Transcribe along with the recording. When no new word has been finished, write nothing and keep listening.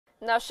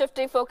Now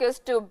shifting focus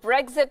to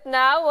Brexit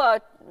now,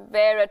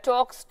 where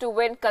talks to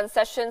win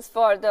concessions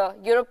for the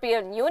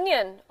European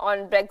Union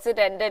on Brexit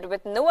ended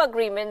with no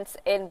agreements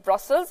in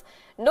Brussels.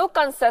 No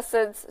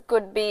concessions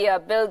could be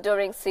built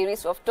during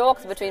series of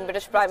talks between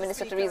British Prime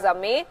Minister Theresa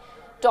May.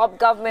 Top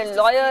government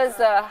lawyers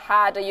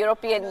had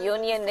European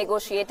Union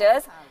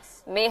negotiators.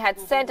 May had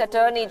sent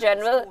Attorney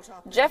General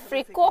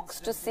Geoffrey Cox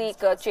to seek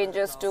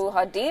changes to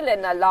her deal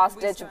in a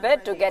last-ditch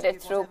bid to get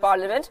it through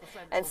Parliament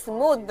and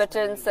smooth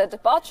Britain's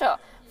departure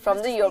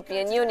from the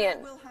European Union.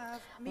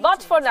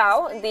 But for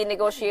now, the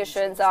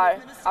negotiations are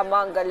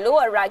among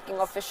lower-ranking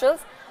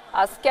officials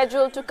are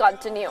scheduled to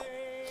continue.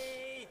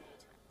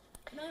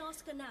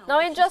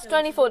 Now, in just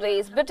 24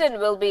 days, Britain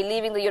will be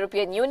leaving the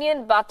European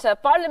Union, but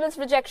Parliament's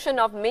rejection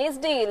of May's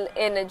deal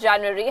in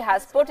January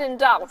has put in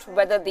doubt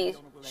whether the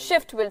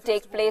shift will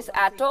take place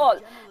at all.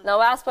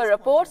 Now, as per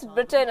reports,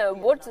 Britain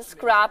would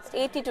scrap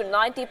 80 to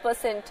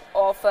 90%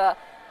 of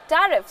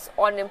tariffs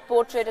on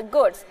imported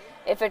goods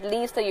if it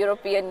leaves the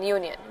European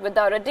Union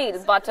without a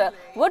deal, but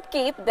would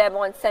keep them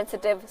on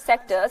sensitive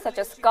sectors such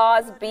as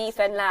cars, beef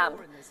and lamb.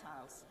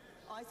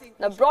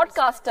 Now,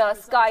 broadcaster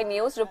Sky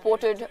News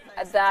reported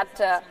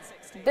that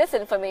this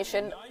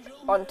information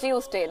on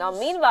Tuesday. Now,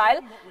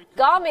 meanwhile,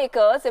 car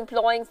makers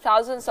employing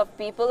thousands of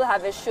people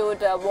have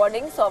issued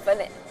warnings of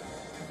an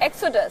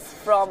exodus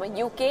from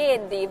UK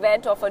in the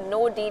event of a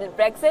no-deal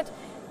Brexit,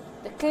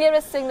 the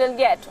clearest signal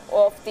yet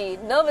of the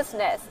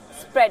nervousness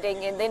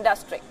spreading in the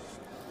industry.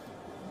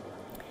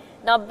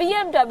 Now,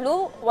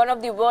 BMW, one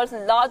of the world's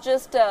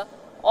largest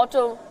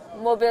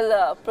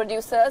automobile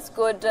producers,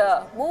 could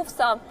move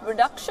some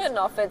production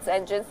of its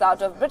engines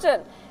out of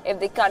Britain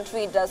if the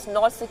country does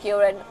not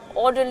secure an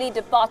orderly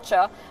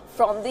departure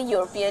from the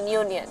European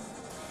Union.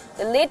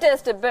 The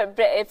latest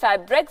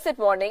Brexit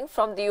warning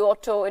from the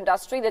auto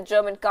industry, the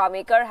German car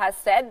maker has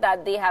said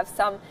that they have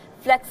some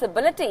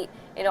flexibility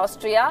in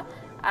Austria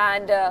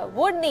and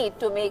would need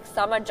to make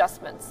some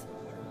adjustments.